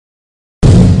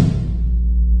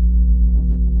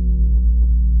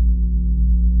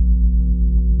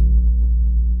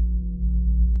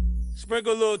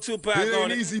Sprinkle a little Tupac It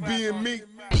on ain't it. easy being me.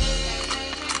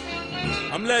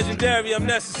 I'm legendary, I'm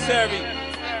necessary.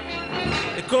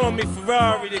 They call me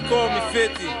Ferrari, they call me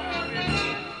 50.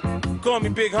 Call me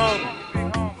Big Homie.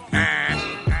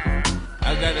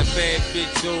 I got a bad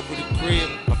bitch over the crib,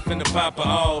 I'm finna pop her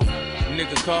off.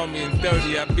 Nigga call me in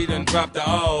 30, I beat and drop the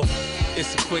off.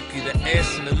 It's a quickie, the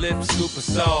ass and the lips super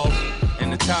soft.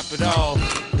 And to top it off,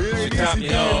 she top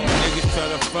me off. Niggas try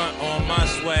to front on my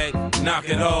swag, knock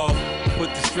it off. Put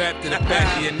the strap to the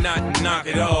back of your knot and knock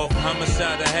it off.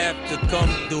 Homicide, I have to come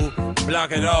through,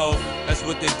 block it off. That's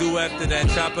what they do after that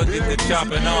chopper, get the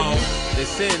chopping off. They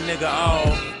say a nigga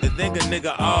off, they think a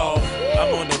nigga off.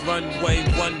 I'm on the runway,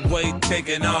 one way,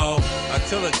 taking off. I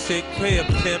tell a chick, pay a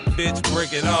pimp, bitch,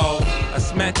 break it off. I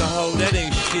smack a hoe, that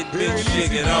ain't shit, bitch,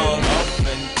 shake it off. Off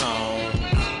and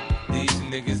on, these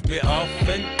niggas be off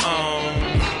and on.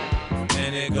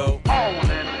 And it go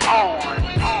on and on,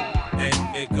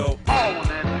 and it go on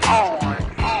and on,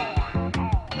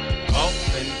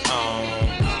 off and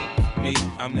on. Me,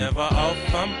 I'm never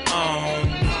off, I'm on.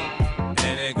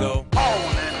 And it go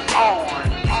on and on,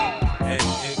 and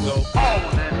it go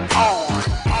on and on.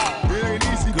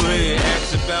 Go ahead,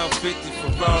 ask about 50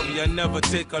 Ferrari, I never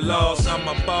take a loss. I'm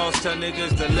a boss, tell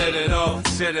niggas to let it off,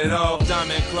 set it off.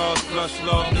 Diamond claws, flush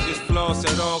law, niggas floss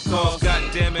at all costs. God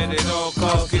damn it, at all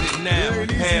costs, get it now,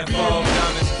 half off.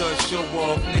 Diamond stud, show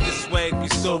off, niggas swag be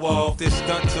so off. This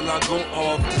stunt till I go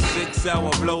off, the 6 hour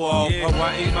blow off.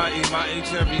 Hawaii, my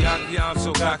teriyaki, I'm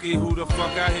so cocky. Who the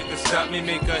fuck out here can stop me,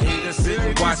 make a hater sit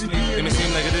and watch me? It may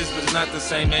seem like it is, but it's not the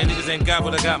same, man. Niggas ain't got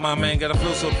what I got, my man. Got a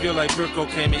flow so pure like Brick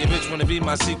cocaine. Your bitch wanna be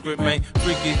my secret, man.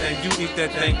 Freaky thing, you eat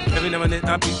that thing. Every now and then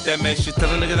I beat that man. Shit, tell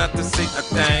a nigga not to say a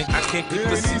thing. I can't keep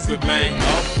the secret, man.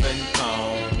 Off and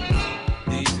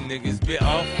on. These niggas be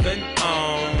off and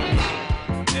on.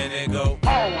 And it go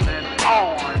on and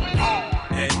on.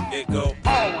 And it go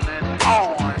on and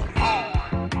on.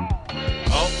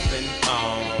 Off and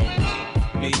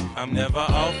on. Me, I'm never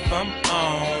off, I'm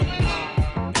on.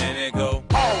 And it go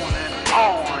on and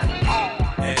on.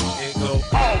 And it go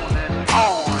on and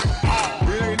on.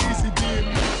 It ain't easy being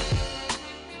me.